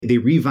They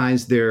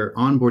revised their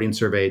onboarding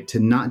survey to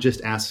not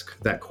just ask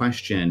that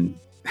question,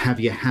 have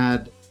you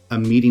had a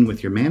meeting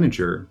with your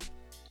manager,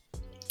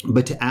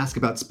 but to ask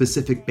about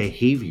specific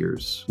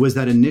behaviors. Was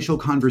that initial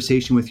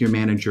conversation with your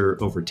manager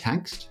over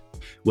text?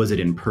 Was it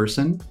in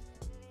person?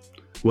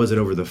 Was it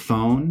over the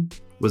phone?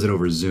 Was it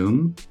over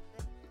Zoom?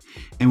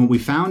 And what we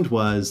found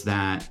was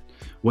that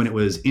when it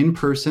was in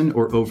person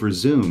or over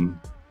Zoom,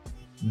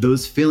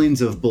 those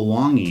feelings of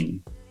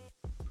belonging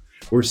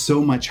were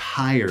so much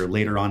higher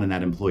later on in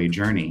that employee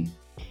journey.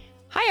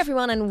 Hi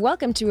everyone and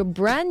welcome to a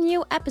brand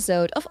new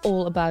episode of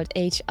All About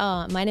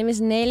HR. My name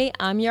is Nelly,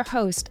 I'm your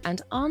host,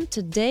 and on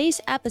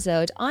today's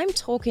episode I'm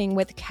talking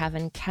with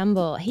Kevin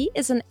Campbell. He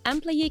is an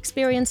employee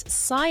experience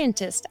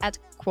scientist at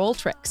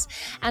Qualtrics,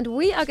 and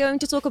we are going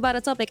to talk about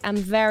a topic I'm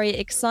very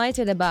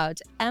excited about: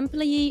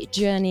 employee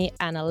journey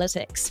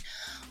analytics.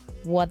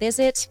 What is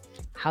it?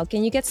 How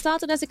can you get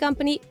started as a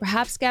company?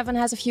 Perhaps Kevin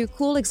has a few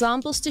cool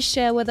examples to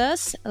share with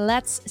us.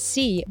 Let's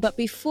see. But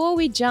before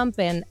we jump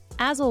in,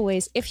 as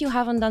always, if you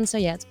haven't done so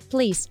yet,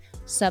 please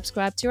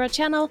subscribe to our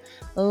channel,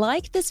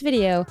 like this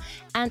video,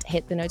 and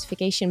hit the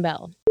notification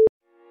bell.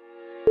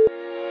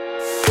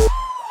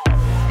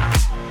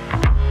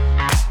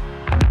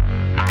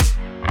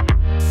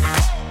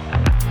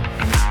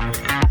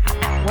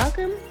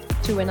 Welcome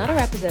to another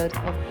episode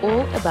of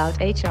All About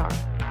HR.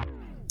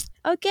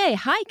 Okay,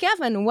 hi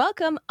Kevin,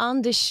 welcome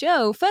on the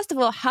show. First of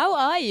all, how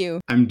are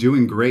you? I'm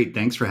doing great.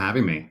 Thanks for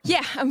having me.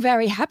 Yeah, I'm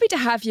very happy to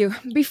have you.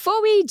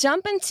 Before we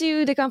jump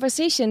into the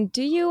conversation,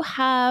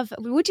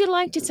 would you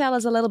like to tell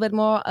us a little bit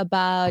more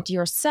about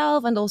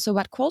yourself and also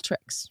about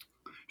Qualtrics?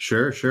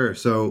 Sure.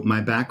 So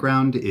my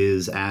background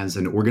is as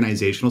an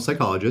organizational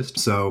psychologist.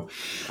 So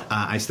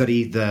I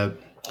study the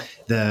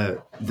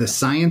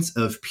science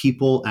of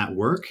people at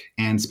work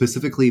and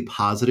specifically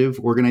positive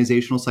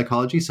organizational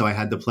psychology. So I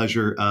had the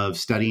pleasure of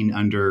studying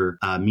under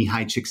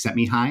Mihai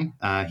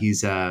Csikszentmihalyi.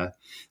 He's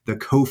the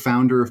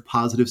co-founder of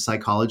positive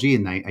psychology,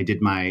 and I did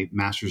my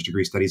master's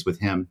degree studies with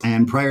him.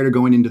 And prior to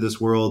going into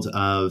this world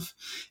of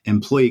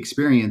employee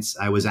experience,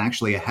 I was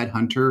actually a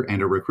headhunter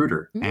and a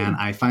recruiter. And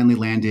I finally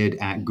landed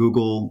at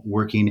Google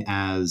working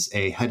as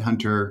a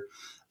headhunter,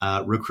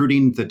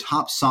 recruiting the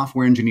top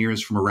software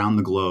engineers from around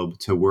the globe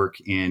to work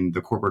in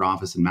the corporate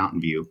office in Mountain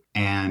View.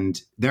 And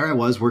there I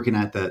was working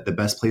at the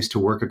best place to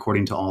work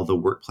according to all the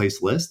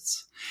workplace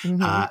lists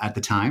at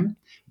the time.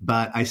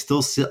 But I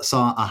still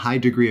saw a high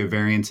degree of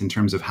variance in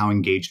terms of how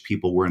engaged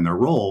people were in their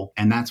role.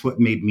 And that's what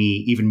made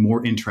me even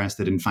more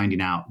interested in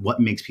finding out what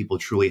makes people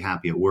truly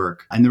happy at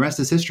work. And the rest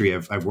is history.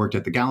 I've worked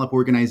at the Gallup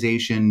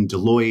organization,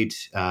 Deloitte,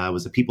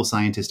 was a people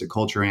scientist at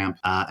Culture Amp.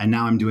 And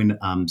now I'm doing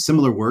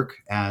similar work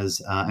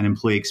as an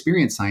employee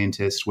experience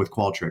scientist with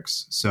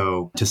Qualtrics.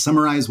 So to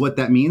summarize what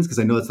that means, because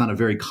I know that's not a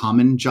very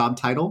common job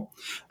title,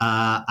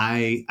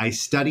 I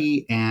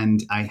study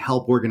and I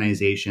help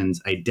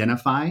organizations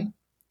identify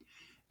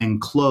and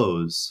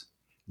close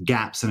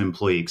gaps in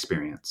employee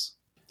experience.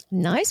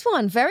 Nice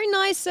one. Very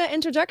nice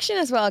introduction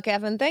as well,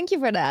 Kevin. Thank you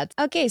for that.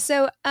 Okay,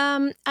 so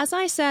as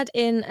I said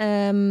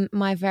in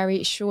my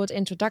very short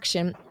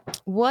introduction,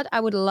 what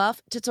I would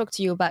love to talk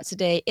to you about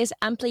today is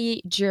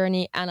employee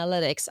journey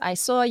analytics. I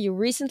saw you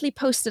recently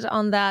posted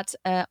on that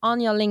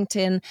on your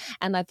LinkedIn,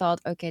 and I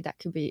thought, okay, that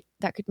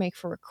could make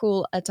for a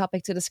cool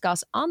topic to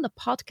discuss on the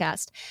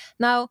podcast.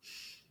 Now,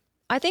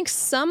 I think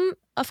some,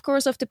 of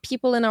course, of the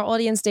people in our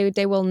audience,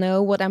 they will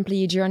know what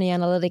employee journey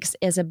analytics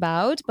is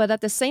about. But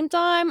at the same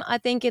time, I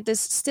think it is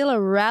still a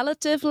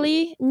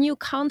relatively new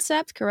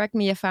concept. Correct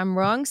me if I'm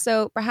wrong.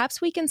 So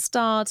perhaps we can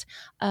start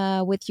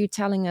with you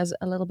telling us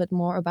a little bit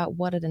more about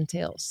what it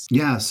entails.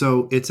 Yeah,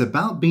 so it's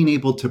about being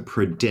able to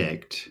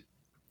predict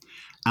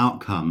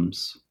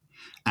outcomes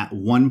at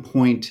one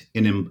point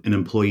in an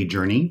employee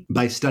journey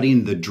by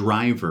studying the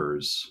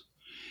drivers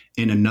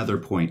in another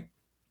point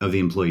of the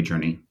employee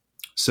journey.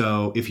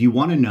 So if you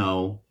want to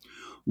know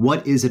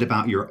what is it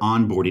about your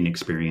onboarding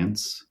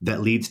experience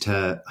that leads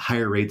to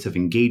higher rates of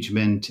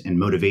engagement and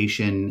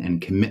motivation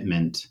and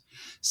commitment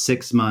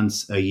 6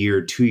 months, a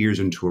year, 2 years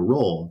into a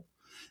role,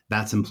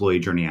 that's employee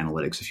journey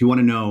analytics. If you want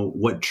to know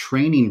what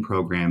training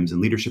programs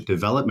and leadership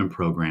development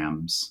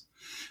programs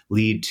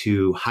lead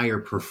to higher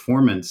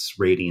performance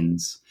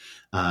ratings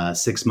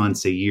 6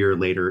 months, a year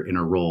later in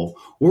a role,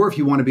 or if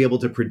you want to be able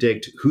to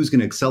predict who's going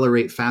to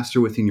accelerate faster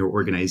within your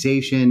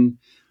organization,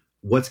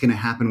 what's going to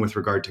happen with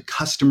regard to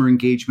customer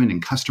engagement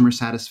and customer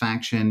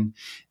satisfaction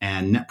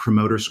and net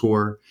promoter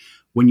score.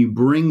 When you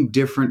bring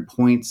different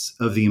points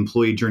of the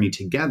employee journey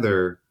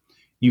together,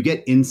 you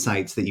get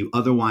insights that you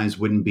otherwise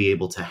wouldn't be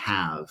able to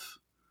have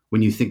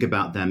when you think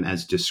about them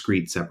as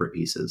discrete, separate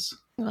pieces.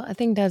 Well, I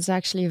think that's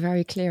actually a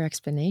very clear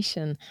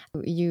explanation.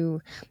 You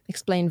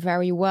explain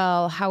very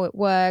well how it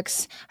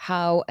works,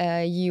 how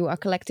you are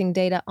collecting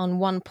data on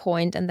one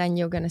point, and then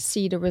you're going to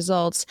see the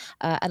results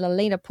at a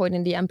later point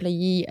in the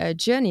employee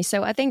journey.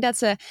 So I think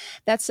that's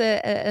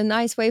a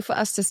nice way for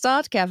us to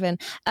start, Kevin.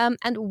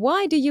 And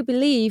why do you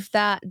believe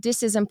that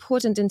this is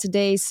important in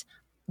today's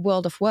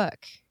world of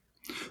work?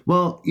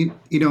 Well, in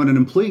an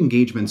employee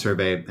engagement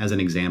survey, as an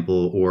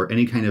example, or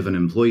any kind of an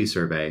employee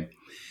survey,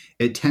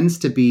 it tends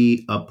to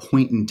be a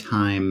point in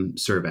time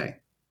survey.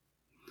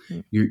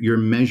 You're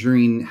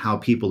measuring how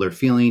people are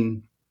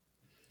feeling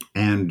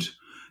and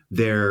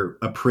their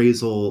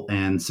appraisal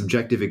and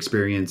subjective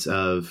experience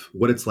of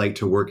what it's like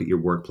to work at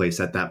your workplace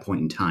at that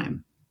point in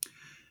time.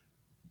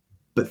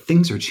 But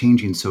things are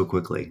changing so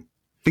quickly.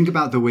 Think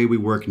about the way we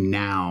work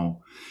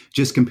now,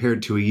 just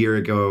compared to a year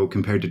ago,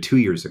 compared to 2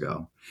 years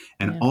ago,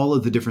 and all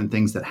of the different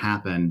things that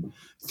happen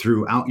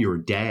throughout your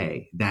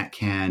day that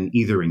can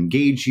either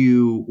engage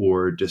you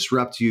or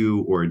disrupt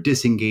you or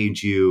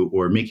disengage you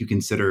or make you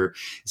consider,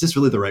 is this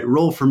really the right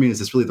role for me? Is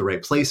this really the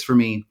right place for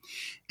me?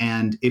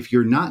 And if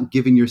you're not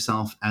giving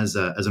yourself as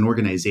an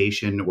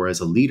organization or as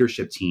a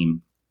leadership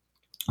team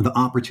the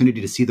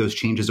opportunity to see those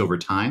changes over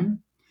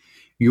time,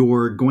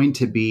 you're going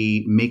to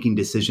be making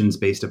decisions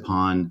based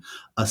upon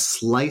a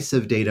slice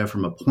of data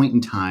from a point in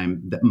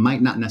time that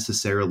might not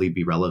necessarily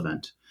be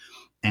relevant.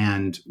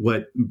 And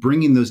what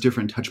bringing those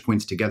different touch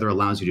points together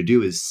allows you to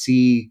do is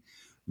see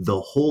the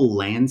whole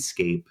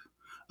landscape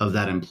of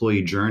that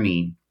employee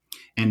journey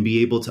and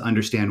be able to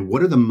understand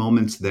what are the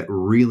moments that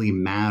really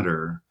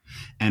matter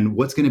and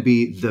what's going to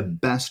be the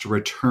best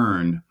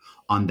return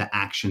on the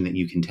action that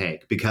you can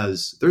take,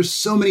 because there's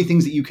so many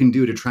things that you can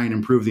do to try and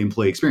improve the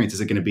employee experience. Is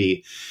it going to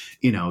be,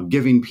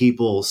 giving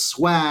people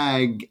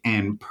swag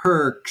and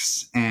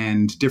perks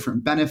and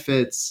different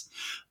benefits?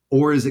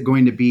 Or is it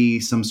going to be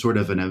some sort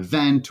of an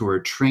event or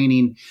a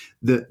training?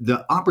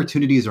 The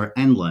opportunities are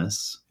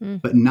endless,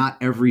 but not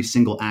every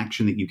single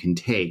action that you can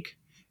take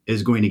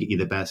is going to get you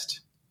the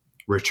best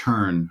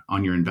return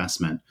on your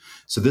investment.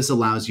 So this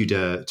allows you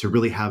to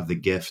really have the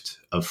gift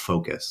of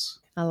focus.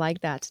 I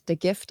like that. The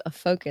gift of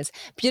focus.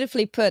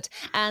 Beautifully put.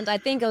 And I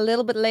think a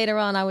little bit later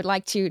on, I would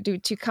like to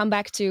come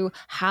back to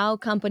how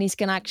companies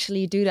can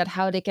actually do that,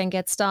 how they can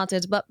get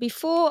started. But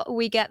before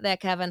we get there,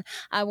 Kevin,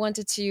 I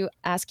wanted to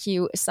ask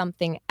you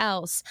something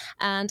else.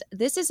 And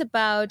this is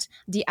about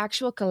the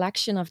actual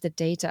collection of the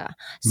data.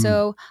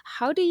 So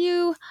how do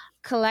you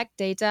collect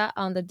data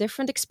on the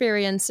different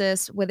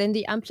experiences within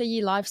the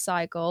employee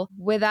lifecycle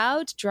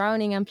without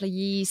drowning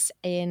employees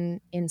in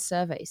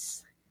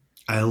surveys?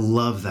 I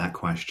love that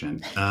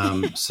question.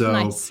 So,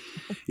 Nice.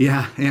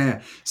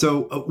 yeah.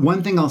 So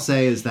one thing I'll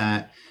say is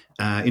that,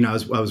 I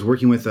was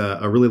working with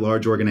a really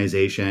large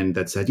organization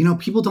that said,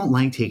 people don't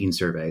like taking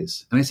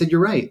surveys. And I said,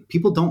 you're right.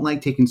 People don't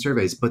like taking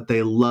surveys, but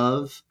they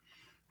love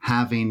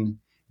having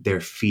their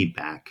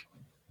feedback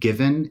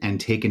given and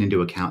taken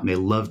into account, and they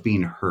love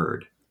being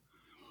heard.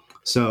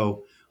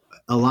 So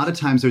a lot of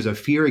times there's a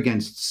fear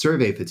against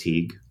survey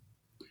fatigue,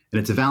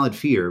 and it's a valid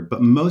fear,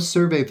 but most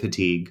survey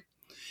fatigue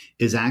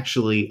is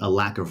actually a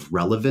lack of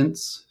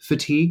relevance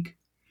fatigue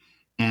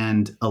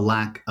and a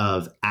lack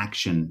of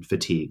action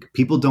fatigue.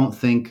 People don't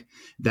think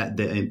that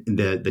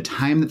the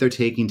time that they're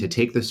taking to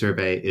take the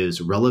survey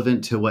is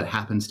relevant to what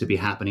happens to be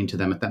happening to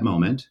them at that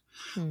moment.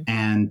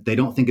 And they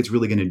don't think it's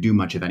really going to do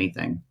much of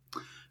anything.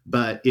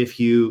 But if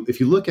you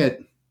look at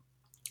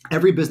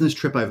every business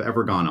trip I've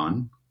ever gone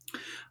on,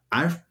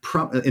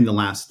 in the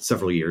last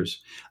several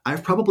years,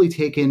 I've probably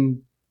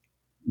taken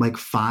like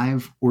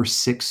 5 or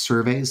 6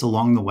 surveys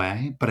along the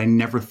way, but I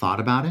never thought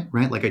about it,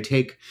 right? Like I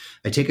take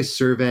a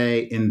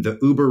survey in the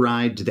Uber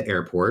ride to the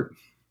airport,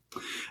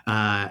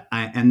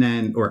 and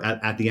then, or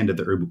at the end of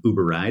the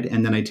Uber ride,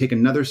 and then I take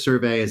another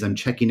survey as I'm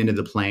checking into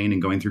the plane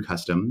and going through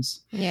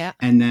customs. Yeah.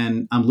 And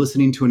then I'm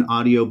listening to an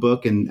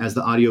audiobook, and as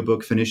the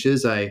audiobook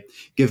finishes, I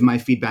give my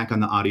feedback on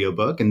the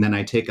audiobook, and then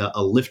I take a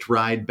Lyft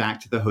ride back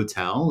to the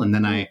hotel, and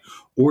then I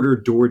order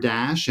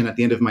DoorDash, and at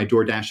the end of my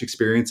DoorDash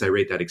experience, I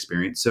rate that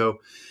experience. So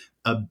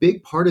a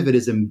big part of it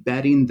is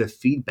embedding the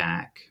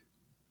feedback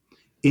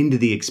into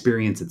the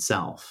experience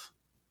itself.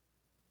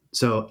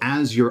 So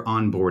as you're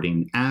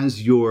onboarding,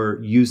 as you're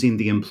using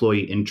the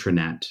employee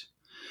intranet,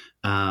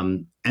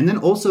 and then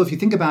also if you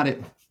think about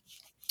it,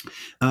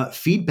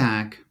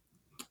 feedback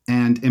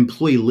and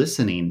employee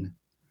listening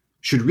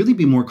should really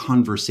be more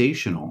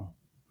conversational.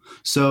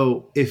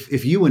 So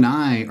if you and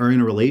I are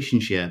in a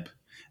relationship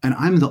and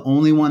I'm the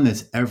only one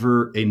that's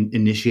ever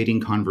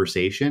initiating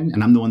conversation,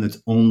 and I'm the one that's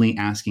only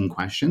asking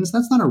questions,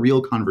 that's not a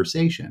real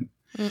conversation.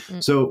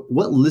 So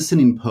what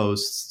listening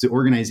posts do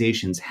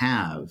organizations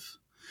have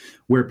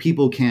where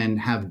people can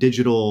have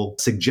digital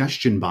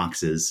suggestion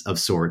boxes of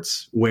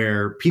sorts,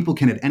 where people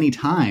can at any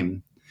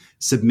time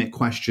submit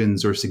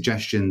questions or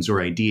suggestions or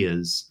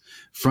ideas,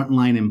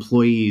 frontline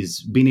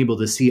employees being able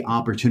to see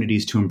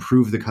opportunities to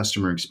improve the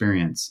customer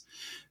experience.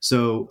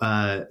 So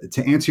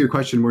to answer your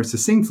question more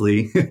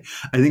succinctly,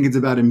 I think it's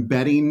about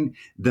embedding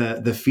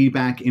the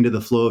feedback into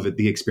the flow of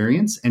the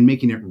experience and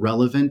making it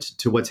relevant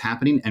to what's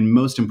happening. And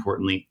most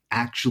importantly,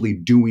 actually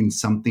doing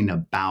something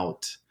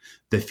about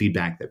the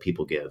feedback that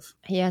people give.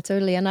 Yeah,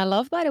 totally. And I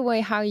love, by the way,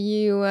 how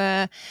you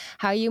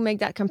make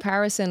that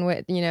comparison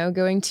with,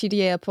 going to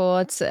the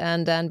airport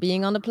and then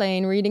being on the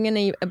plane, reading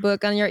a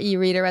book on your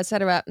e-reader,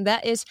 etc.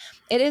 It's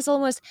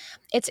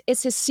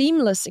a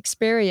seamless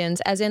experience,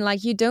 as in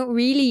like you don't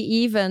really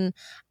even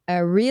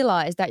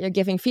realize that you're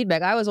giving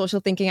feedback. I was also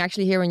thinking,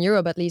 actually, here in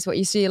Europe, at least, what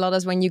you see a lot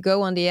is when you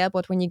go on the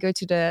airport, when you go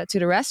to the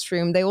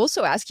restroom, they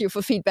also ask you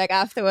for feedback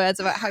afterwards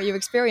about how your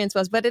experience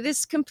was. But it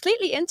is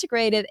completely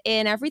integrated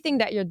in everything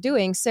that you're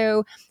doing.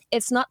 So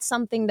it's not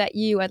something that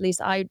you, at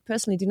least I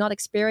personally, do not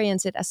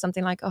experience it as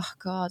something like, oh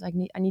God,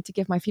 I need to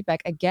give my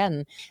feedback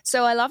again.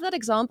 So I love that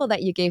example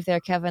that you gave there,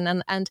 Kevin.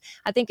 And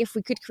I think if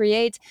we could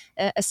create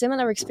a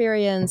similar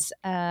experience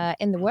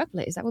in the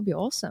workplace, that would be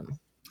awesome.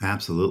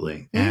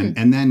 Absolutely.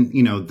 And then,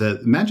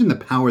 imagine the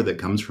power that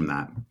comes from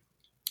that,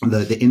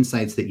 the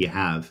insights that you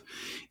have.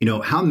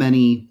 How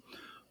many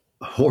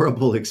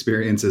horrible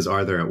experiences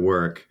are there at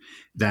work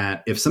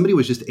that if somebody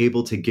was just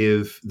able to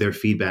give their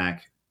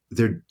feedback,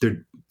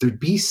 there'd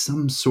be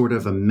some sort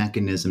of a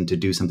mechanism to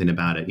do something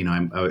about it.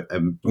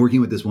 I'm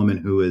working with this woman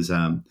who is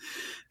an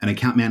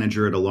account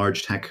manager at a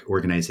large tech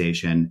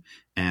organization,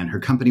 and her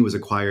company was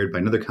acquired by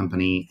another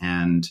company,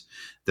 and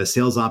the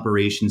sales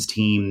operations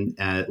team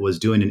was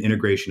doing an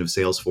integration of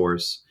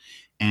Salesforce.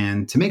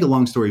 And to make a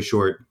long story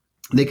short,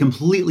 they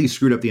completely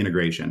screwed up the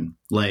integration.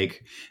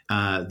 Like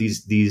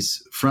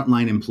these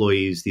frontline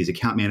employees, these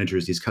account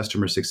managers, these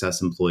customer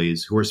success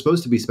employees who are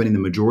supposed to be spending the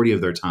majority of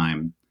their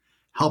time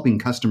helping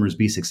customers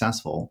be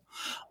successful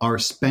are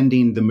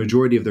spending the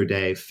majority of their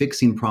day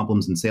fixing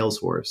problems in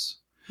Salesforce.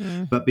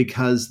 But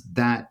because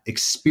that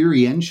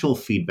experiential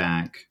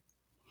feedback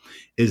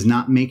is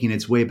not making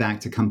its way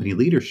back to company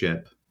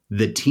leadership,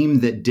 the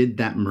team that did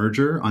that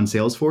merger on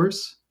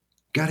Salesforce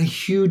got a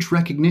huge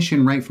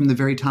recognition right from the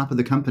very top of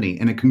the company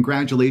and a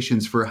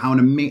congratulations for how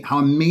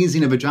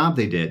amazing of a job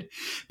they did.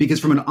 Because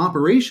from an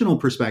operational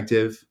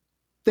perspective,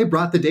 they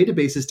brought the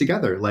databases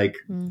together,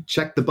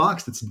 check the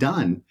box, that's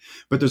done.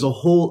 But there's a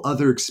whole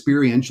other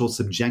experiential,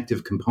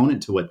 subjective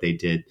component to what they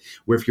did,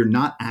 where if you're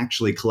not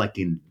actually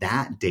collecting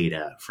that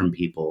data from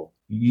people,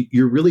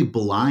 you're really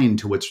blind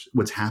to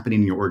what's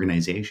happening in your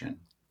organization.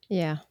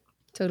 Yeah,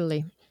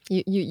 totally.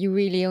 You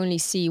really only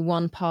see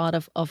one part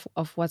of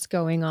what's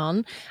going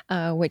on,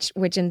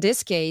 which in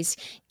this case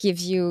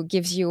gives you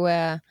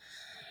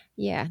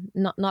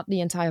not the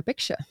entire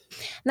picture.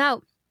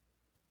 Now,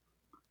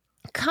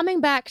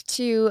 coming back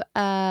to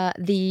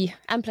the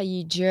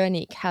employee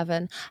journey,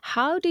 Kevin,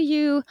 how do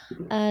you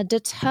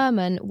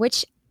determine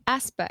which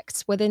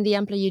aspects within the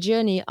employee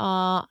journey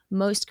are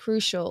most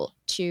crucial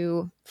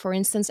to, for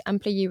instance,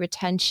 employee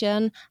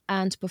retention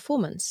and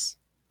performance?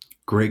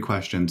 Great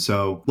question.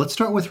 So let's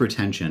start with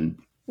retention.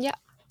 Yeah.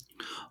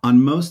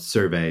 On most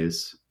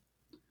surveys,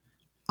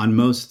 on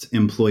most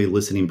employee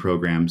listening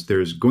programs,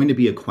 there's going to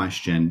be a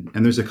question,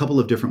 and there's a couple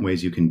of different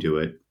ways you can do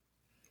it,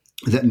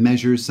 that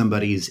measures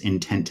somebody's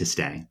intent to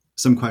stay.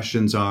 Some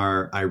questions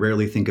are, I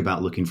rarely think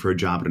about looking for a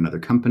job at another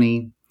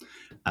company.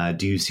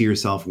 Do you see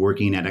yourself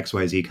working at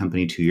XYZ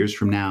company 2 years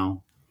from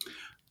now?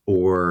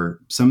 Or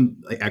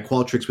at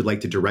Qualtrics, we'd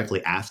like to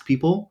directly ask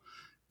people,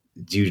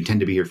 do you intend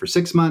to be here for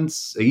 6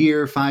 months, a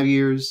year, 5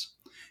 years?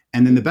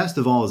 And then the best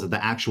of all is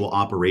the actual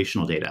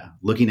operational data,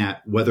 looking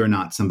at whether or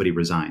not somebody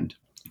resigned.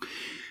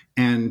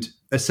 And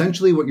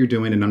essentially what you're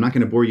doing, and I'm not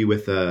going to bore you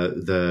with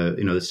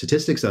the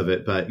statistics of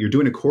it, but you're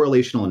doing a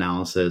correlational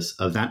analysis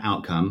of that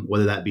outcome,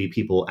 whether that be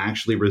people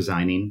actually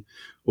resigning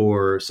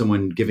or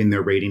someone giving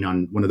their rating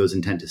on one of those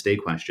intent to stay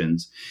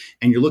questions.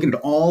 And you're looking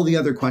at all the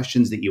other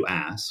questions that you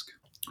ask,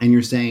 and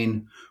you're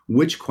saying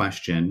which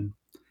question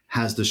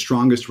has the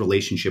strongest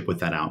relationship with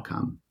that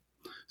outcome.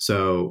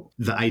 So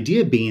the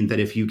idea being that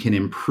if you can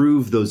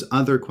improve those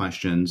other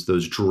questions,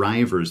 those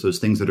drivers, those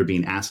things that are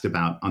being asked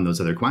about on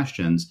those other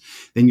questions,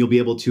 then you'll be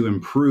able to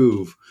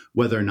improve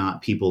whether or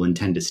not people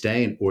intend to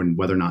stay or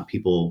whether or not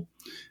people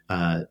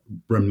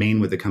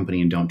remain with the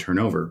company and don't turn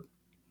over.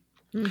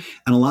 And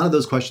a lot of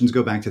those questions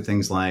go back to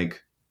things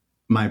like,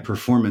 my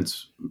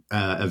performance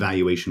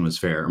evaluation was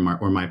fair,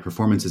 or my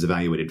performance is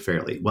evaluated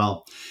fairly.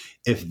 Well,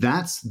 if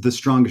that's the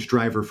strongest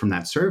driver from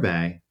that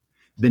survey,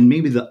 then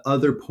maybe the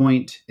other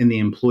point in the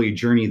employee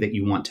journey that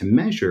you want to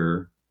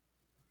measure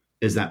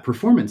is that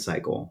performance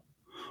cycle.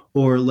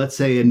 Or let's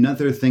say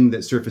another thing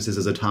that surfaces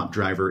as a top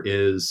driver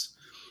is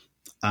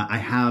I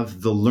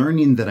have the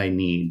learning that I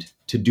need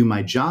to do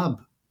my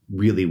job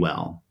really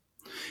well.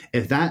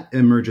 If that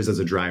emerges as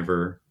a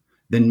driver,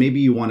 then maybe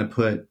you want to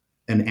put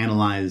and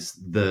analyze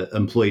the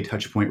employee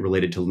touch point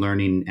related to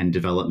learning and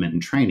development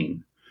and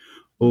training.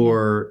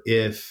 Or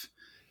if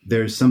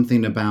there's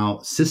something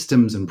about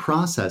systems and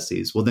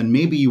processes, well, then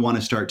maybe you want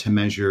to start to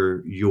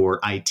measure your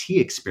IT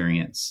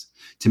experience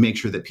to make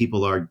sure that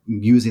people are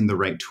using the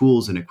right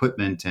tools and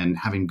equipment and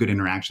having good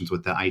interactions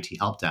with the IT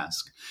help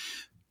desk.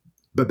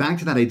 But back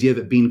to that idea of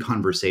it being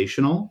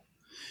conversational,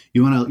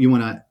 you want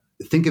to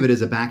think of it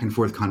as a back and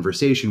forth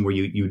conversation where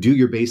you do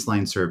your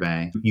baseline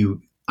survey,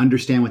 you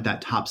understand what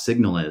that top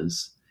signal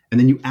is, and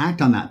then you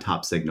act on that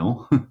top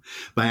signal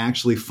by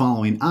actually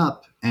following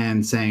up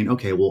and saying,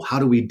 okay, well, how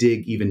do we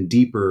dig even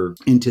deeper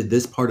into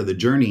this part of the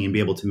journey and be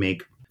able to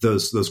make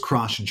those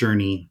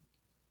cross-journey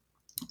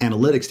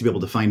analytics to be able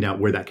to find out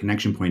where that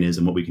connection point is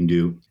and what we can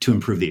do to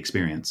improve the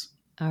experience.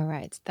 All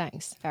right,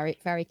 thanks. Very,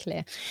 very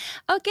clear.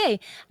 Okay,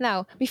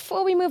 now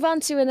before we move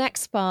on to the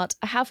next part,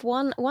 I have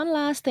one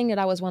last thing that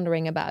I was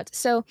wondering about.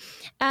 So,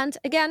 and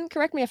again,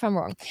 correct me if I'm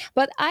wrong,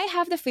 but I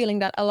have the feeling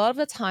that a lot of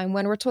the time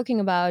when we're talking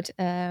about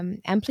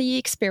employee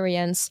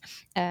experience,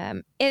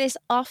 it is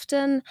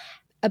often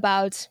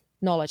about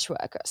knowledge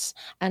workers,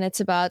 and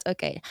it's about,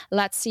 okay,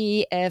 let's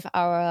see if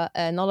our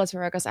knowledge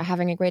workers are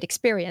having a great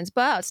experience.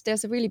 But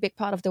there's a really big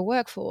part of the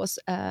workforce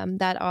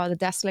that are the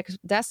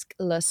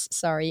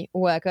deskless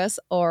workers,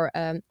 or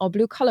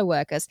blue collar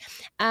workers,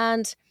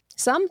 and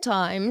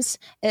sometimes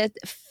it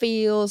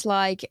feels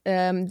like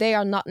they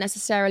are not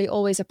necessarily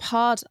always a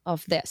part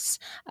of this,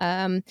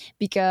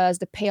 because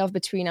the payoff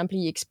between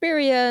employee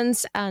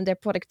experience and their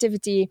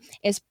productivity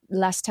is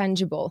less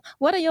tangible.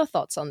 What are your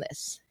thoughts on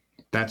this?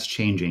 That's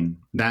changing.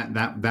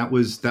 That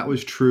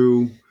was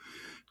true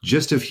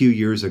just a few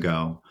years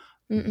ago.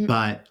 Mm-mm.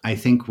 But I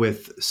think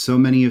with so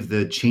many of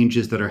the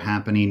changes that are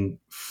happening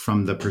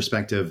from the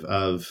perspective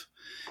of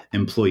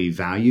employee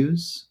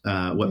values,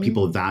 what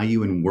people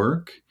value in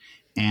work,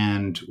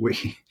 and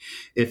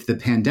if the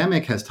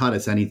pandemic has taught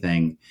us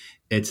anything,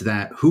 it's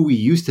that who we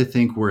used to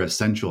think were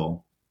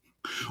essential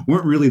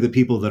weren't really the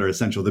people that are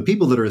essential. The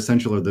people that are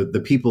essential are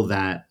the people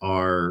that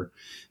are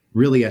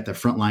really at the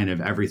front line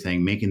of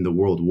everything, making the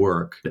world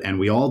work. And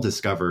we all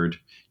discovered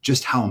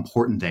just how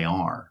important they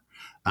are.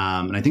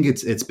 And I think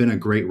it's been a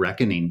great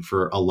reckoning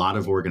for a lot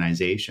of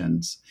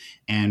organizations.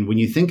 And when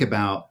you think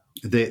about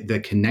the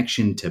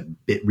connection to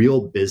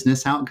real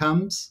business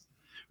outcomes,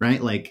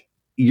 right? Like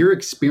your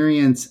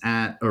experience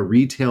at a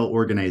retail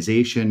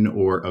organization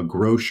or a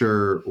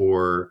grocer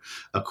or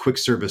a quick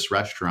service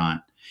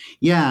restaurant,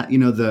 yeah,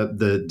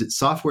 the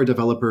software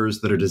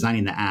developers that are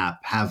designing the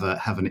app have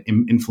an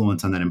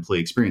influence on that employee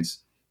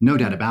experience, no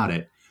doubt about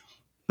it.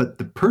 But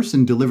the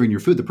person delivering your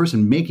food, the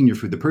person making your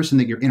food, the person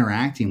that you're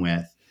interacting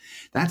with,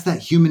 that's that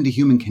human to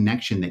human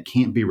connection that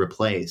can't be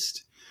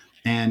replaced.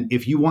 And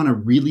if you want to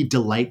really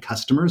delight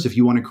customers, if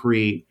you want to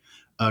create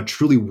a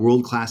truly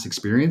world-class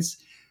experience,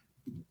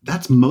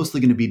 that's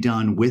mostly going to be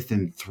done with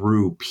and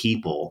through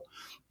people,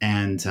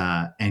 and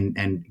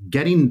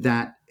getting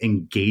that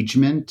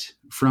engagement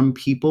from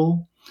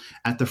people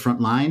at the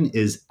front line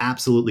is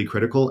absolutely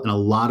critical. And a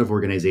lot of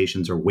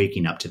organizations are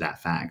waking up to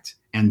that fact.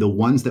 And the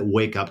ones that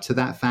wake up to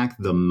that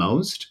fact the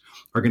most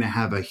are going to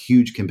have a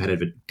huge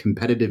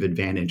competitive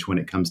advantage when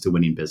it comes to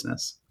winning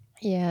business.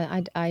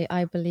 Yeah,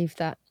 I believe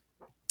that.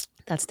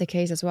 That's the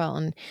case as well.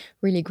 And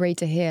really great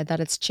to hear that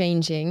it's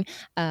changing,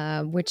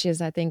 which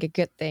is, I think, a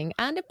good thing.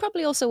 And it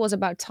probably also was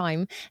about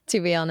time,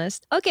 to be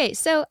honest. Okay,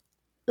 so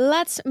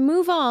let's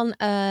move on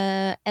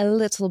a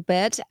little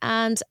bit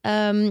and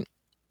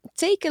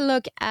take a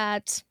look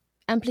at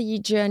employee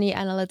journey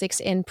analytics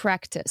in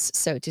practice,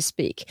 so to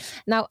speak.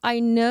 Now, I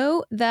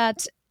know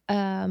that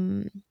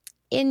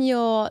in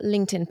your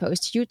LinkedIn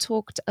post, you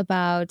talked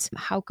about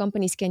how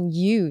companies can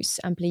use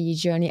employee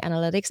journey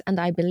analytics.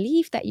 And I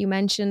believe that you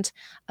mentioned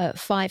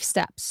 5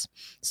 steps.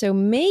 So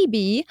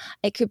maybe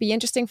it could be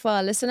interesting for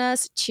our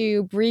listeners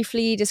to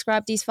briefly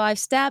describe these 5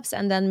 steps,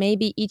 and then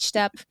maybe each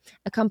step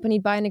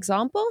accompanied by an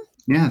example.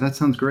 Yeah, that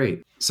sounds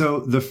great.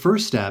 So the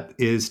first step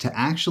is to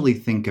actually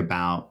think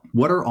about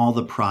what are all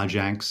the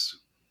projects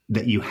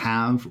that you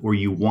have or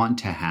you want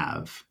to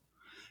have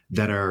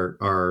that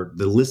are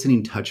the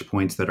listening touch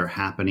points that are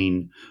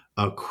happening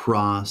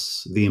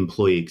across the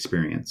employee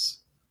experience.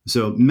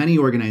 So many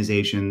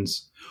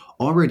organizations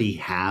already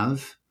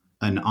have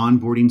an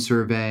onboarding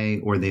survey,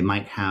 or they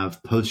might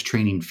have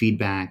post-training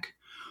feedback,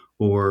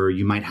 or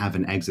you might have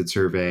an exit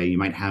survey, you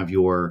might have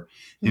your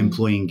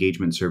employee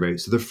engagement survey.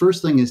 So the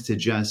first thing is to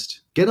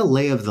just get a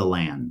lay of the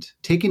land,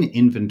 take an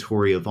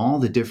inventory of all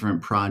the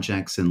different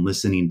projects and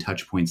listening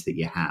touch points that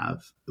you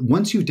have.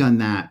 Once you've done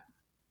that,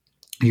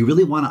 you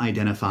really want to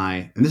identify,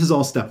 and this is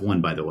all step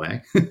 1, by the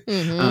way.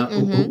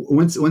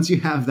 Once you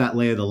have that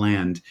lay of the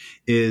land,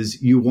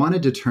 is you want to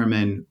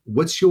determine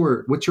what's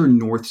your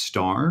North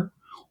Star,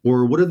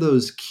 or what are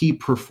those key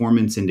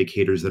performance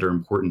indicators that are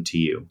important to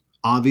you.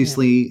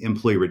 Obviously,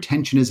 employee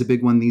retention is a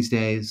big one these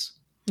days.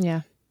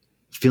 Yeah.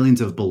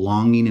 Feelings of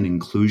belonging and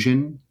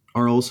inclusion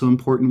are also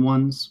important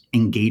ones.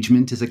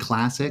 Engagement is a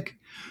classic.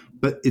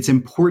 But it's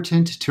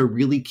important to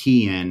really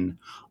key in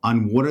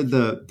on what are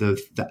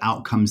the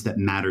outcomes that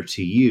matter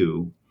to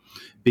you,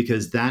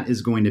 because that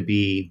is going to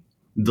be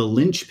the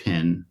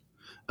linchpin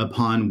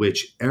upon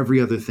which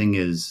every other thing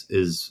is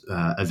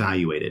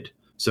evaluated.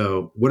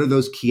 So what are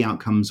those key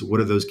outcomes? What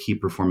are those key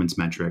performance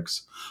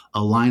metrics?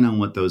 Align on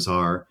what those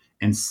are,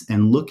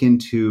 and look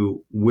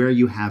into where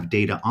you have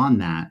data on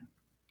that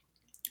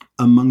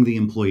among the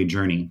employee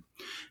journey.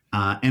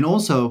 And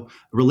also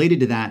related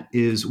to that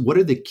is, what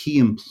are the key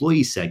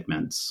employee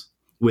segments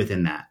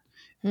within that?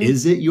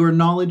 Is it your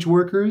knowledge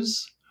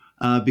workers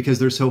because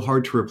they're so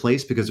hard to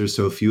replace because there's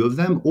so few of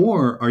them?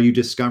 Or are you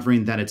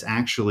discovering that it's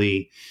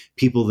actually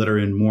people that are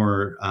in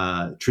more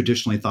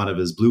traditionally thought of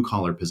as blue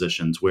collar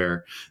positions,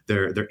 where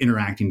they're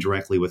interacting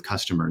directly with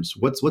customers?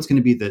 What's going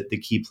to be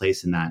the key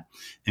place in that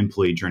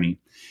employee journey?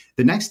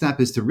 The next step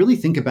is to really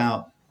think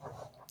about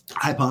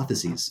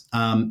hypotheses.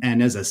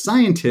 And as a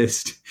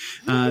scientist,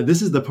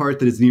 this is the part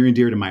that is near and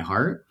dear to my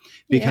heart,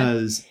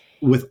 because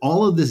with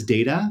all of this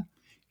data,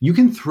 you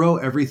can throw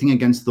everything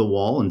against the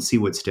wall and see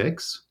what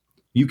sticks.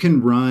 You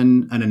can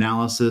run an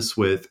analysis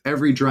with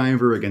every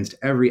driver against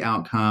every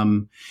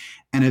outcome,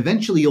 and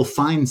eventually you'll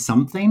find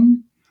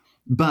something.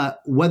 But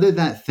whether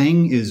that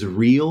thing is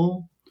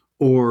real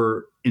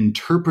or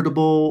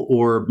interpretable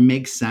or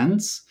makes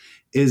sense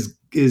is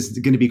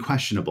going to be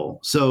questionable.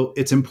 So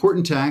it's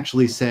important to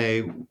actually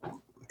say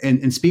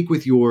and speak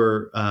with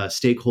your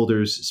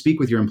stakeholders, speak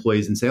with your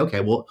employees, and say, okay,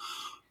 well,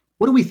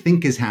 what do we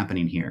think is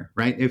happening here,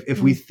 right?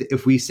 If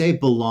we say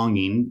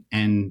belonging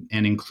and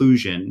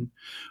inclusion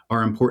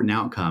are important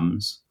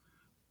outcomes,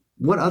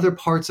 what other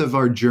parts of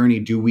our journey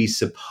do we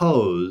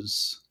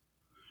suppose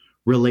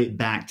relate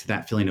back to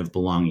that feeling of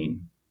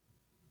belonging?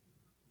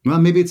 Well,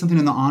 maybe it's something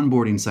in the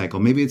onboarding cycle.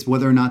 Maybe it's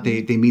whether or not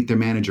they meet their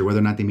manager, whether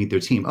or not they meet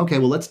their team. Okay,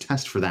 well, let's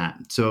test for that.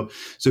 So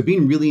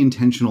being really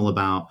intentional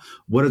about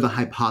what are the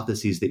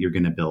hypotheses that you're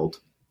going to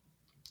build.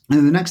 And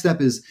then the next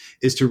step is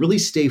to really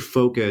stay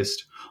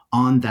focused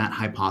on that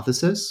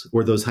hypothesis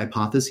or those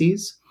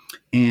hypotheses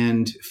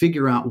and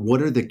figure out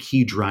what are the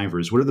key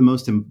drivers, what are the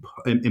most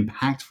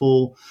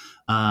impactful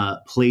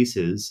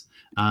places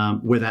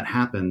where that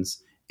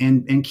happens,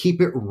 and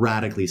keep it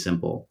radically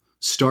simple.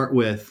 Start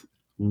with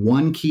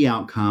one key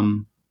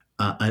outcome,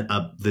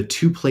 the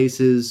two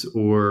places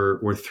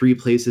or three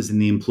places in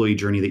the employee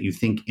journey that you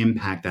think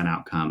impact that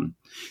outcome.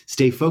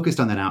 Stay focused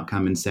on that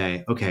outcome and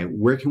say, okay,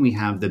 where can we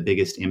have the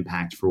biggest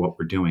impact for what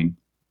we're doing?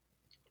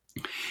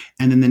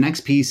 And then the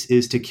next piece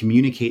is to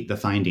communicate the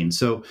findings.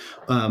 So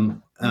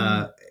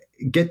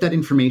get that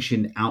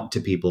information out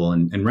to people.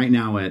 And right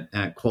now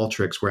at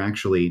Qualtrics, we're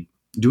actually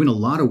doing a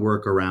lot of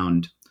work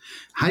around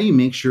how do you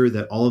make sure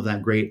that all of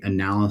that great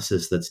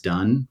analysis that's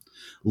done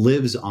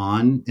lives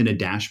on in a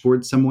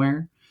dashboard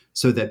somewhere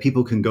so that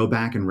people can go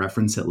back and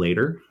reference it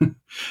later,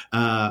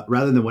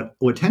 rather than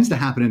what tends to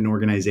happen in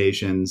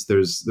organizations.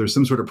 There's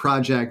some sort of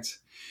project,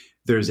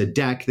 there's a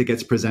deck that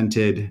gets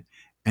presented,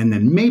 and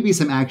then maybe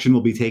some action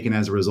will be taken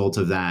as a result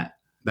of that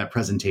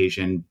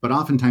presentation. But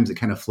oftentimes it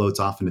kind of floats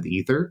off into the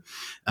ether.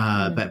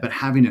 But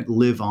having it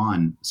live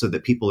on so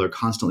that people are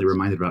constantly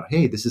reminded about,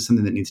 hey, this is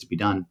something that needs to be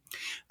done.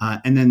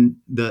 And then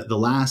the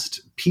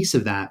last piece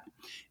of that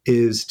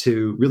is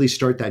to really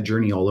start that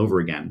journey all over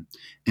again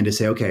and to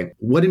say, okay,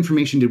 what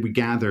information did we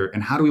gather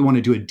and how do we want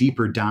to do a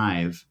deeper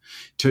dive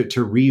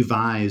to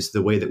revise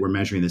the way that we're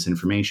measuring this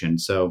information?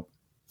 So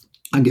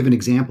I'll give an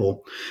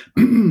example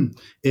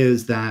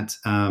is that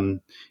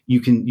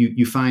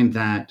you find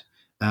that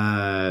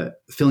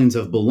feelings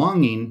of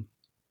belonging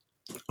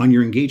on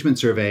your engagement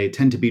survey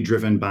tend to be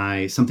driven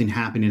by something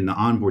happening in the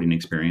onboarding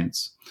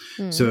experience.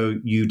 So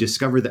you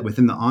discover that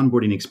within the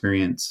onboarding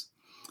experience,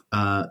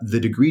 the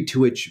degree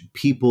to which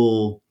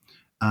people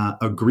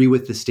agree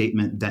with the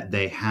statement that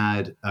they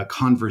had a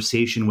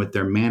conversation with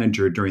their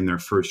manager during their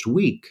first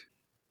week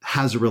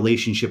has a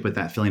relationship with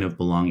that feeling of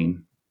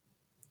belonging.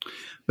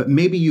 But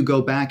maybe you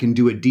go back and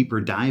do a deeper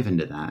dive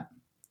into that.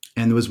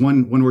 And there was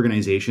one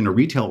organization, a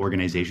retail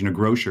organization, a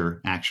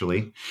grocer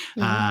actually,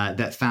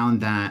 that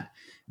found that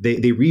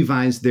they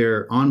revised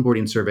their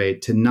onboarding survey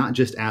to not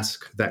just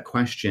ask that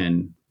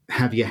question,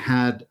 have you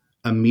had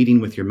a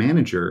meeting with your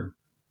manager,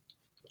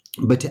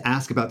 but to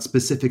ask about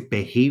specific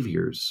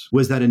behaviors.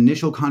 Was that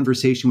initial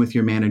conversation with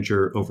your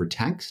manager over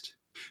text?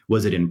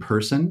 Was it in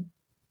person?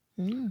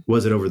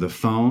 Was it over the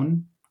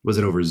phone? Was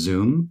it over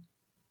Zoom?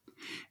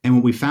 And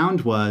what we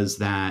found was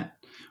that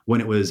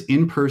when it was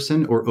in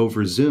person or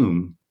over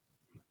Zoom,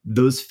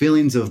 those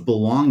feelings of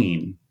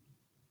belonging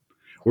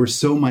were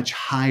so much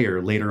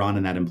higher later on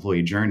in that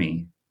employee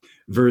journey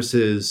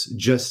versus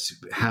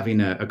just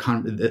having a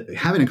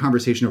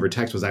conversation over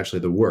text was actually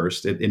the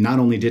worst. It not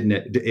only didn't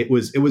it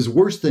was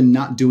worse than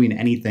not doing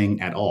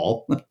anything at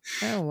all.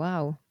 Oh,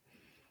 wow.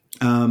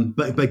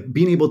 But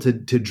being able to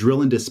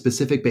drill into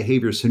specific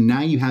behaviors. So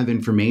now you have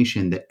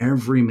information that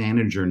every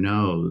manager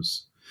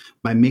knows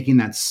by making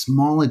that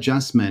small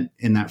adjustment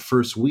in that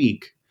first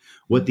week,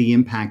 what the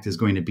impact is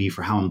going to be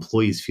for how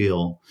employees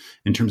feel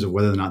in terms of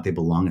whether or not they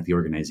belong at the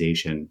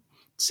organization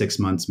 6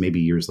 months, maybe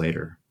years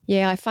later.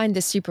 Yeah, I find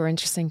this super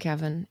interesting,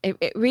 Kevin.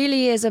 It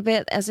really is a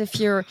bit as if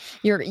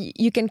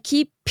you can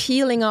keep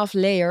peeling off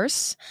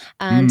layers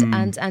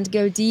and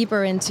go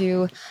deeper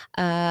into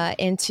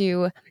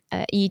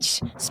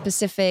each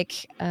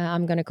specific.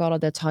 I'm going to call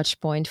it a touch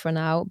point for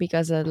now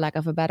because of lack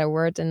of a better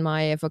word in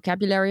my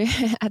vocabulary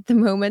at the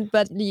moment.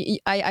 But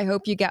I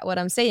hope you get what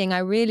I'm saying. I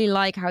really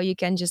like how you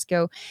can just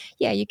go.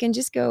 Yeah, you can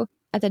just go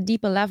at a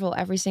deeper level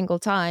every single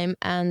time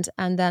and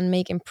then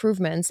make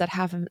improvements that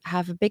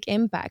have a big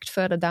impact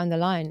further down the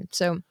line.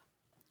 So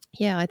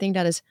yeah, I think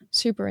that is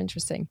super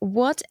interesting.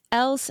 What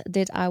else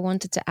did I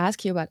wanted to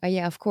ask you about? Oh,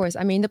 yeah, of course.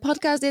 I mean, the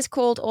podcast is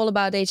called All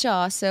About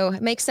HR, so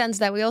it makes sense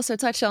that we also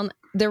touch on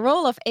the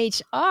role of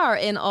HR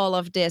in all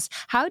of this.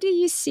 How do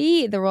you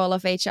see the role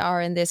of HR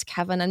in this,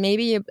 Kevin? And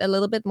maybe a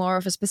little bit more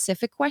of a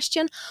specific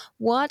question.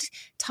 What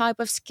type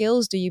of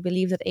skills do you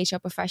believe that HR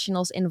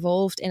professionals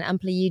involved in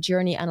employee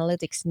journey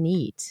analytics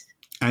need?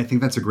 I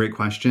think that's a great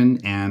question.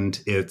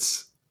 And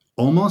it's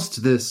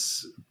almost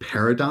this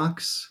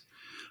paradox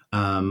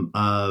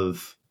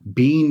of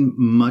being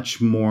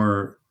much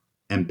more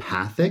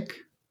empathic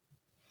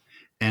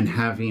and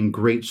having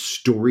great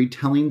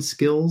storytelling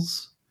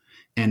skills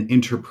and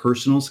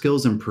interpersonal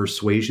skills and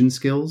persuasion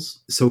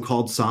skills,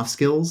 so-called soft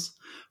skills.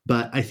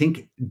 But I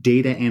think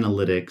data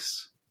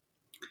analytics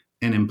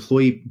and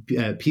employee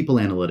people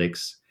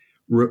analytics,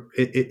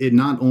 it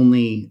not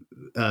only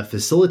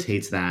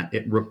facilitates that,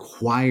 it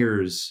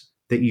requires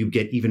that you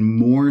get even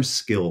more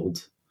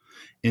skilled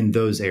in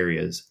those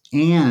areas,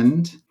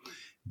 and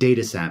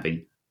data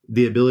savvy,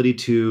 the ability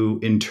to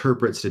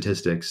interpret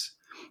statistics.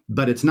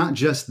 But it's not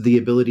just the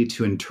ability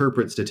to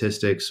interpret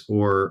statistics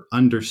or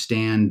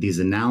understand these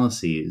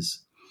analyses.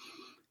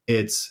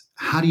 It's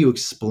how do you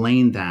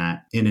explain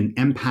that in an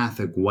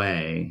empathic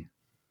way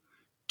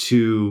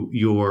to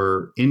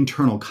your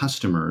internal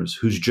customers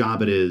whose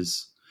job it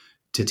is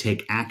to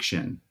take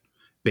action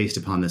based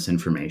upon this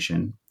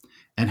information?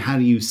 And how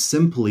do you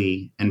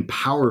simply and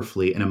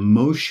powerfully and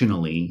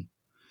emotionally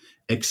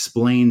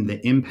explain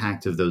the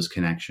impact of those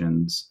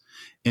connections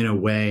in a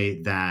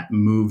way that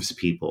moves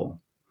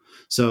people?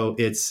 So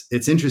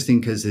it's interesting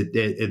because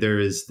there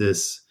is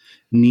this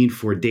need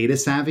for data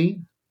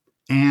savvy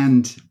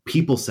and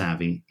people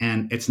savvy,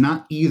 and it's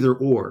not either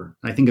or.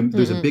 I think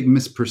there's a big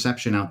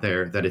misperception out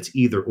there that it's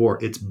either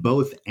or. It's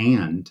both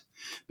and,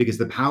 because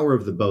the power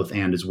of the both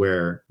and is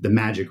where the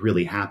magic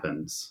really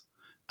happens.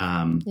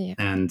 And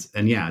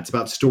yeah, it's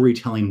about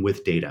storytelling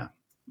with data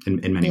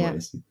in many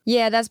ways.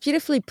 Yeah, that's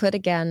beautifully put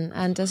again.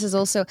 And this is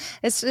also,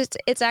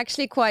 it's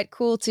actually quite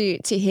cool to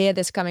hear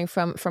this coming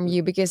from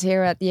you, because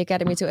here at the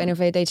Academy to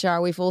Innovate HR,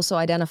 we've also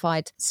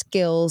identified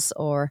skills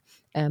or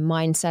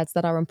mindsets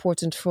that are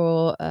important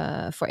for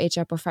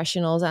HR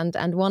professionals,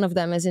 and one of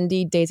them is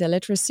indeed data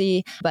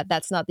literacy. But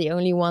that's not the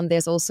only one.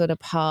 There's also the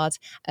part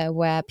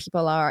where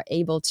people are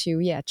able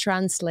to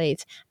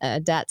translate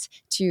that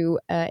to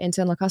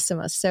internal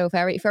customers. So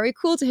very, very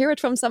cool to hear it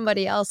from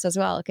somebody else as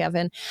well,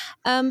 Kevin.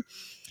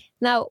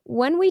 Now,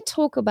 when we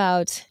talk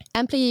about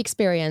employee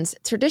experience,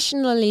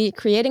 traditionally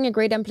creating a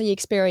great employee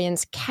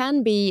experience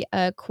can be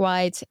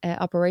quite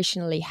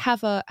operationally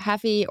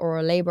heavy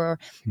or labor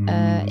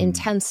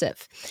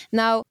intensive.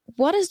 Now,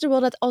 what is the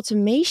role that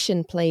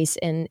automation plays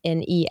in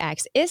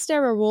EX? Is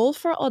there a role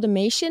for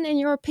automation in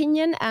your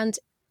opinion? And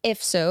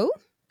if so,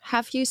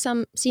 have you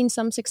seen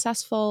some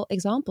successful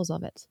examples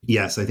of it?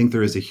 Yes, I think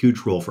there is a huge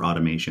role for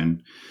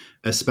automation,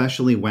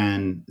 especially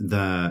when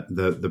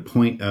the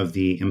point of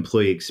the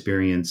employee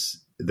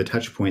experience, the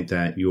touch point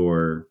that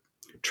you're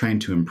trying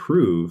to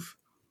improve,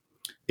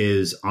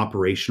 is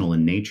operational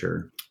in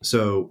nature.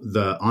 So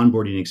the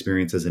onboarding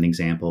experience, as an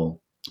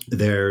example,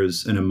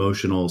 there's an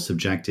emotional,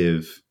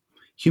 subjective,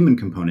 human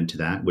component to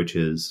that, which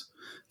is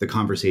the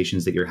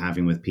conversations that you're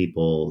having with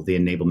people, the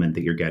enablement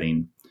that you're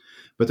getting.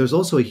 But there's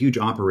also a huge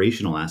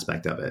operational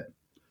aspect of it.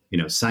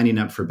 Signing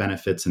up for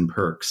benefits and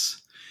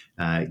perks,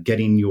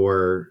 getting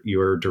your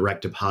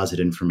direct deposit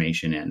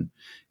information in,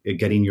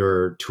 getting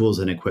your tools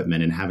and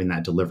equipment and having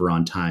that deliver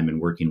on time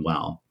and working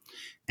well.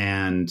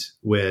 And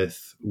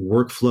with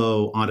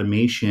workflow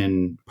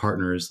automation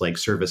partners like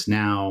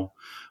ServiceNow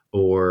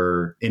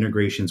or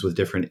integrations with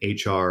different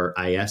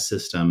HRIS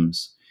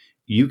systems,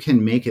 you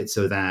can make it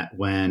so that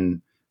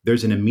when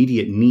there's an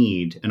immediate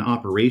need, an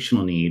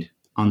operational need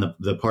on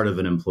the part of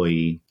an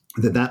employee,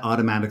 that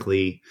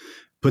automatically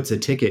puts a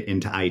ticket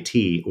into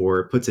IT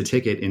or puts a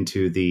ticket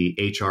into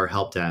the HR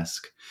help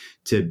desk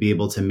to be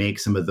able to make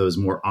some of those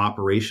more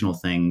operational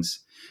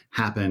things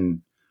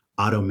happen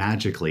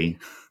auto-magically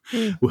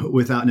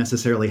without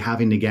necessarily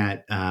having to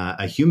get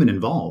a human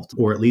involved,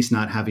 or at least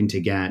not having to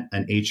get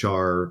an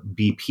HR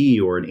BP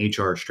or an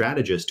HR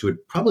strategist who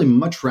would probably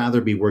much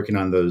rather be working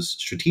on those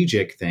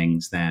strategic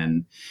things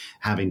than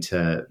having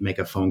to make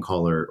a phone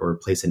call or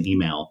place an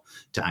email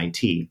to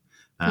IT.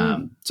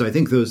 So I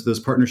think those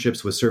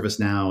partnerships with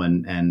ServiceNow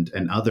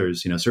and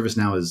others,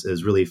 ServiceNow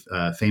is really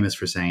famous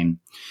for saying,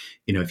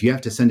 if you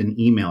have to send an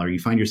email or you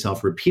find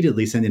yourself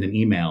repeatedly sending an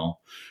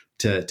email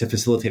to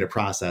facilitate a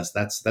process,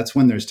 that's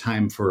when there's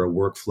time for a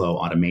workflow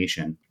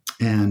automation.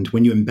 And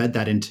when you embed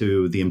that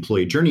into the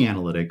employee journey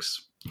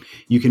analytics,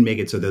 you can make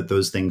it so that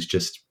those things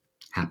just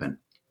happen.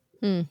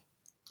 And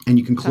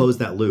you can close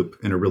that loop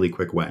in a really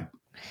quick way.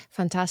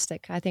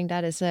 Fantastic. I think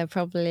that is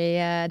probably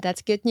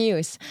that's good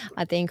news,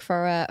 I think,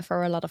 for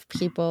a lot of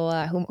people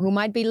who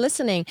might be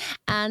listening.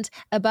 And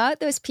about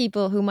those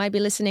people who might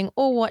be listening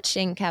or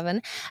watching,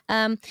 Kevin,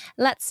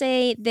 let's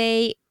say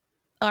they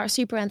are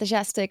super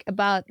enthusiastic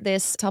about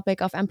this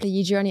topic of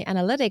employee journey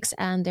analytics,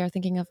 and they're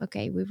thinking of,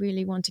 okay, we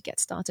really want to get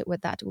started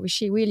with that. We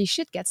really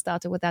should get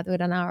started with that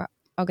within our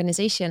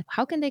organization.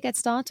 How can they get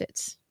started?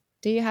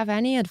 Do you have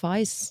any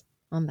advice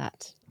on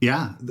that?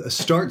 Yeah,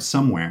 start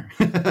somewhere.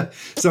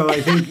 So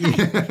I think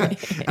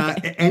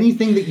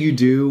anything that you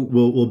do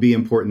will be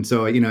important.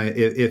 So,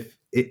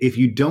 if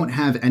you don't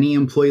have any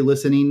employee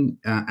listening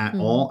at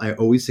all, I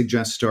always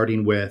suggest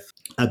starting with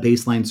a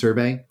baseline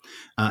survey,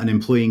 an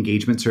employee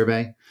engagement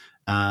survey.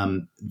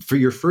 For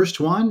your first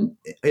one,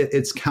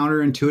 it's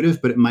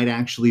counterintuitive, but it might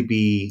actually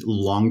be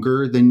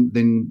longer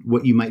than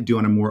what you might do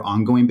on a more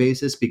ongoing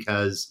basis,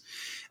 because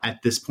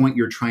at this point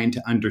you're trying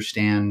to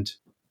understand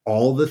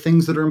all the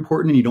things that are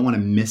important and you don't want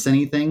to miss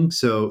anything.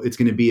 So it's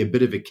going to be a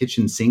bit of a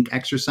kitchen sink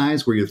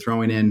exercise where you're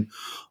throwing in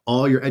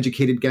all your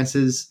educated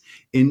guesses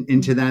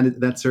into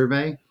that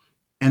survey.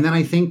 And then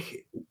I think,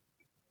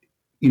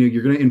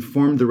 you're going to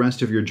inform the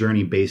rest of your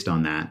journey based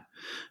on that,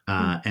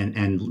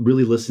 and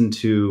really listen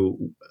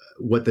to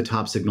what the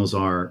top signals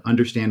are,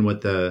 understand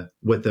what the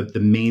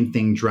main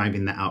thing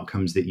driving the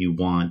outcomes that you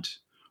want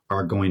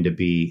are going to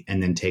be,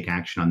 and then take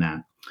action on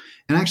that.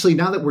 And actually,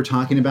 now that we're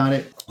talking about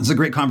it, it's a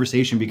great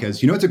conversation,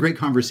 because it's a great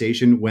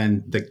conversation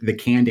when the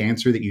canned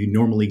answer that you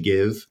normally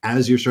give,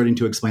 as you're starting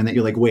to explain that,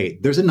 you're like,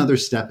 wait, there's another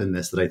step in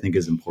this that I think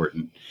is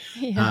important.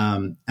 Yeah.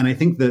 And I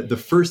think the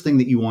first thing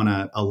that you want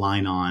to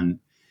align on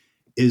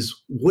is,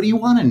 what do you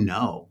want to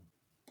know?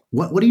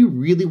 What do you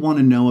really want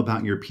to know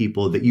about your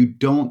people that you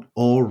don't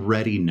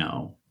already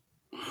know?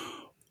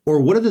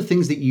 Or what are the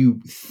things that you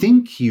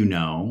think you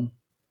know,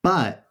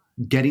 but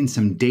getting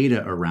some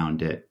data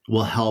around it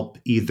will help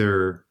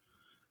either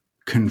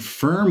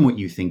confirm what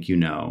you think you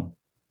know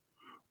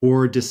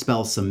or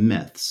dispel some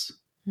myths?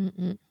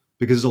 Mm-mm.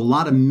 Because there's a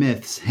lot of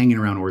myths hanging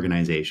around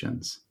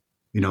organizations.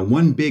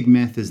 One big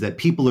myth is that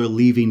people are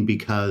leaving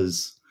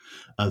because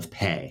of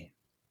pay.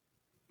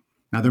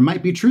 Now, there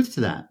might be truth to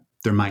that.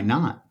 There might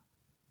not.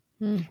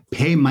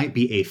 Pay might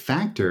be a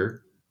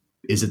factor.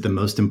 Is it the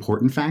most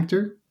important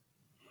factor?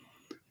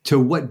 To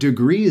what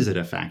degree is it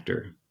a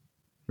factor?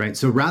 Right.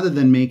 So rather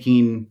than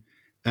making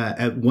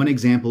one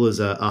example is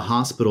a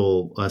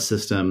hospital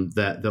system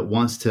that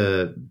wants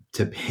to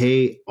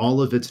pay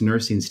all of its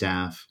nursing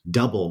staff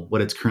double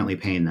what it's currently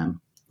paying them,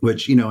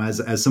 which,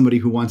 as somebody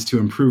who wants to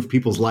improve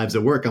people's lives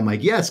at work, I'm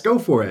like, yes, go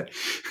for it.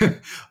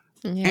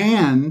 Yeah.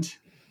 And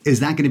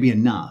is that going to be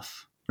enough?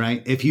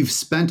 Right. If you've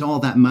spent all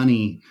that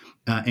money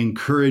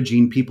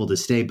encouraging people to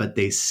stay, but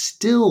they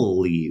still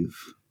leave,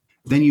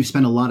 then you've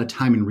spent a lot of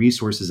time and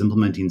resources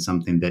implementing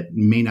something that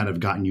may not have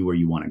gotten you where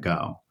you want to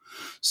go.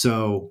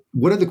 So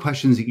what are the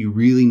questions that you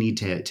really need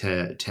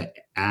to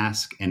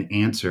ask and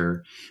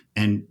answer,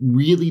 and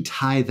really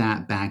tie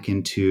that back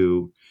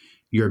into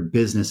your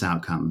business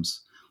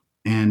outcomes?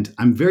 And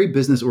I'm very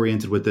business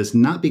oriented with this,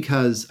 not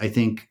because I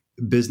think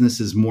business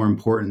is more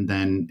important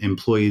than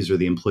employees or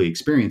the employee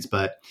experience,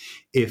 but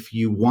if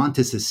you want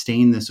to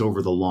sustain this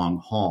over the long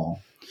haul,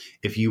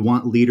 if you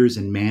want leaders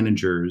and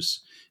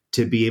managers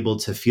to be able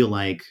to feel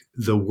like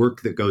the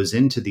work that goes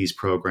into these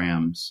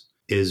programs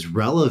is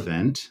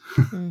relevant,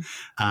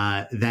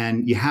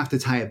 then you have to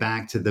tie it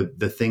back to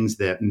the things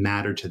that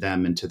matter to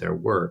them and to their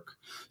work.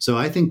 So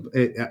I think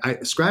I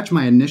scratch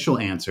my initial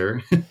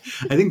answer.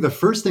 I think the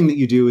first thing that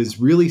you do is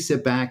really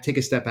sit back, take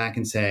a step back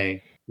and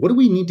say, what do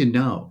we need to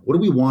know? What do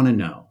we want to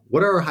know?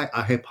 What are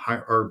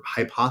our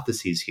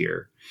hypotheses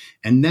here?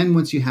 And then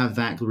once you have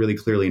that really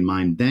clearly in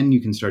mind, then you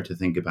can start to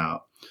think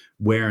about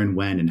where and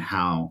when and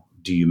how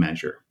do you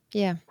measure.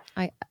 Yeah.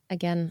 I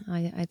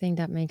think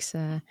that makes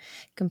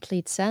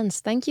complete sense.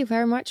 Thank you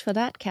very much for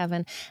that,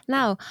 Kevin.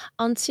 Now,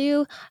 on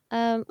to,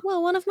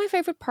 one of my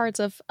favorite parts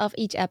of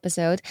each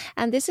episode.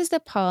 And this is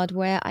the part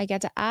where I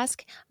get to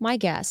ask my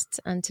guests,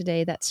 and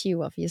today that's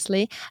you,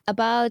 obviously,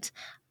 about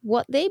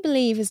what they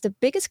believe is the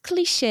biggest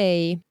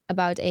cliche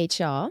about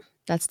HR.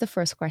 That's the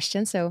first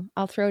question. So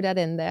I'll throw that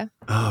in there.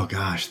 Oh,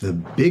 gosh, the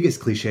biggest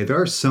cliche. There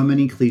are so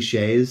many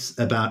cliches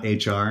about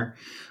HR.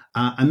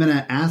 I'm going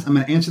to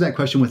answer that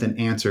question with an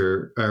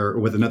answer, or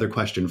with another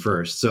question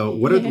first. So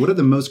what are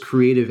the most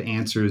creative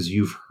answers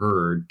you've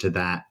heard to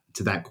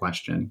that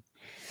question?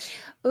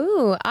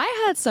 Ooh,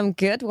 I had some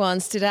good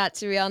ones to that,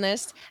 to be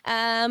honest.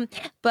 So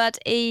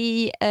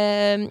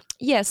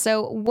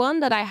one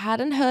that I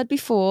hadn't heard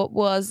before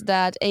was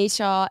that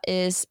HR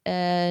is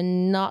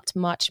not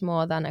much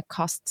more than a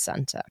cost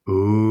center.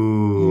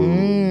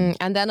 Ooh.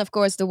 And then, of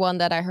course, the one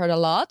that I heard a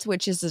lot,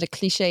 which is a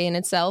cliche in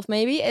itself,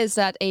 maybe, is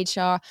that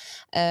HR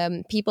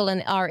people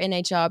are in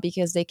HR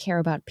because they care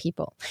about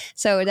people.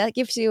 So that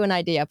gives you an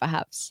idea,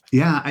 perhaps.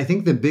 Yeah, I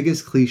think the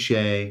biggest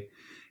cliche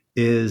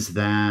is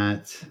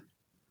that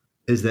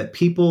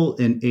people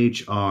in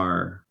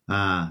HR.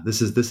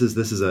 This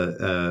is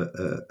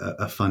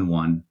a fun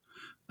one,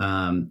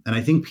 and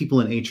I think people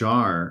in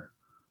HR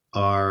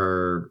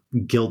are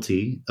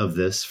guilty of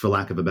this, for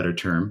lack of a better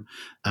term.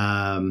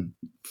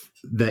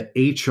 That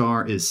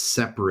HR is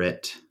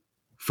separate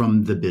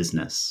from the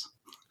business.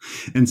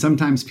 And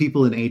sometimes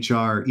people in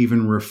HR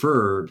even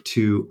refer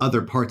to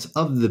other parts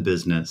of the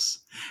business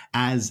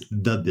as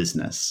the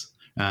business.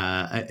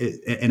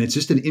 And it's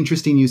just an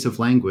interesting use of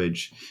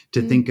language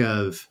to think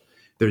of,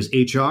 there's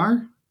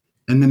HR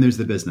and then there's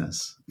the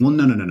business. Well,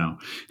 no.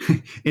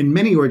 In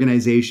many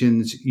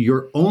organizations,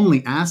 your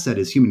only asset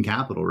is human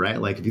capital,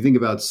 right? Like if you think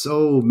about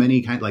so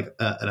many like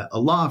a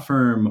law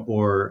firm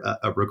or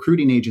a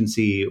recruiting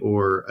agency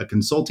or a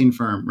consulting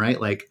firm, right?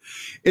 Like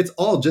it's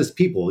all just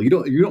people. You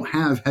don't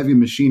have heavy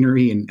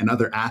machinery and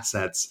other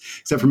assets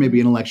except for maybe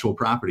intellectual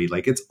property.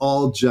 Like it's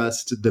all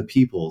just the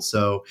people.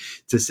 So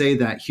to say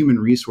that human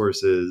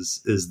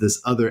resources is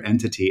this other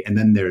entity and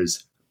then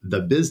there's the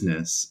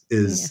business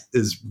is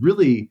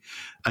really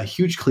a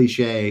huge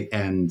cliche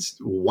and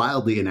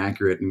wildly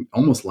inaccurate and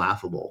almost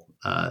laughable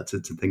to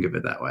think of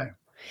it that way.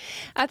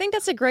 I think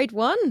that's a great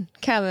one,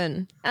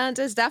 Kevin. And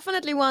it's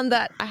definitely one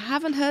that I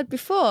haven't heard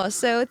before.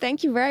 So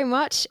thank you very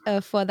much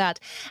for that.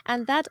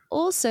 And that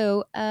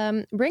also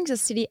brings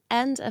us to the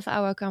end of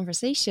our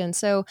conversation.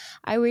 So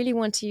I really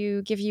want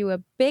to give you a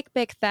big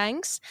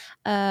thanks.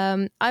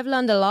 I've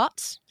learned a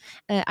lot.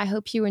 I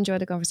hope you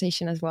enjoyed the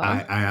conversation as well.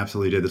 I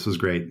absolutely did. This was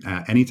great.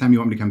 Anytime you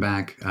want me to come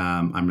back,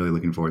 I'm really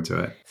looking forward to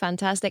it.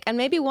 Fantastic. And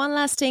maybe one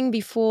last thing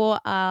before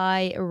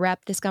I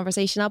wrap this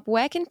conversation up.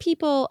 Where can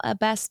people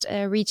best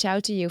reach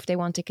out to you if they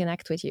want to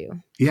connect with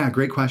you? Yeah,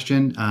 great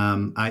question.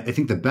 I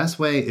think the best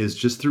way is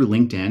just through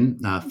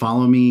LinkedIn.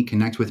 Follow me,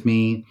 connect with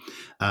me.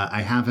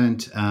 I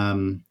haven't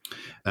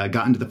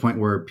gotten to the point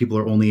where people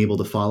are only able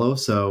to follow.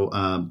 So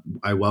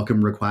I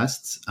welcome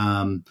requests.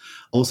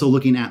 Also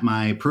looking at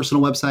my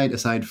personal website,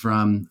 aside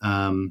from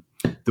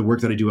the work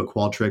that I do at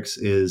Qualtrics,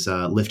 is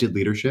Lifted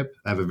Leadership.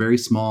 I have a very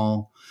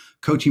small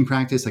coaching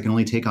practice. I can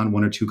only take on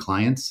 1 or 2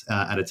 clients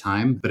at a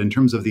time. But in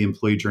terms of the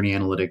employee journey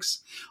analytics,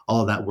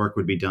 all of that work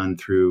would be done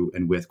through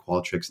and with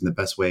Qualtrics. And the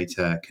best way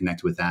to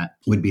connect with that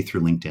would be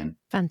through LinkedIn.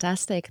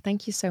 Fantastic.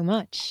 Thank you so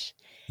much.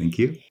 Thank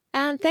you.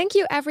 And thank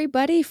you,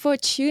 everybody, for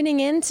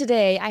tuning in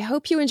today. I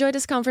hope you enjoyed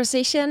this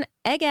conversation.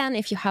 Again,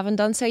 if you haven't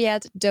done so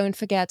yet, don't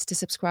forget to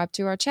subscribe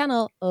to our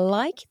channel,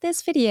 like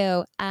this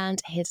video,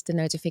 and hit the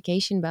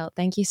notification bell.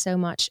 Thank you so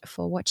much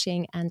for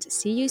watching, and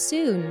see you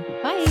soon.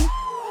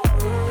 Bye.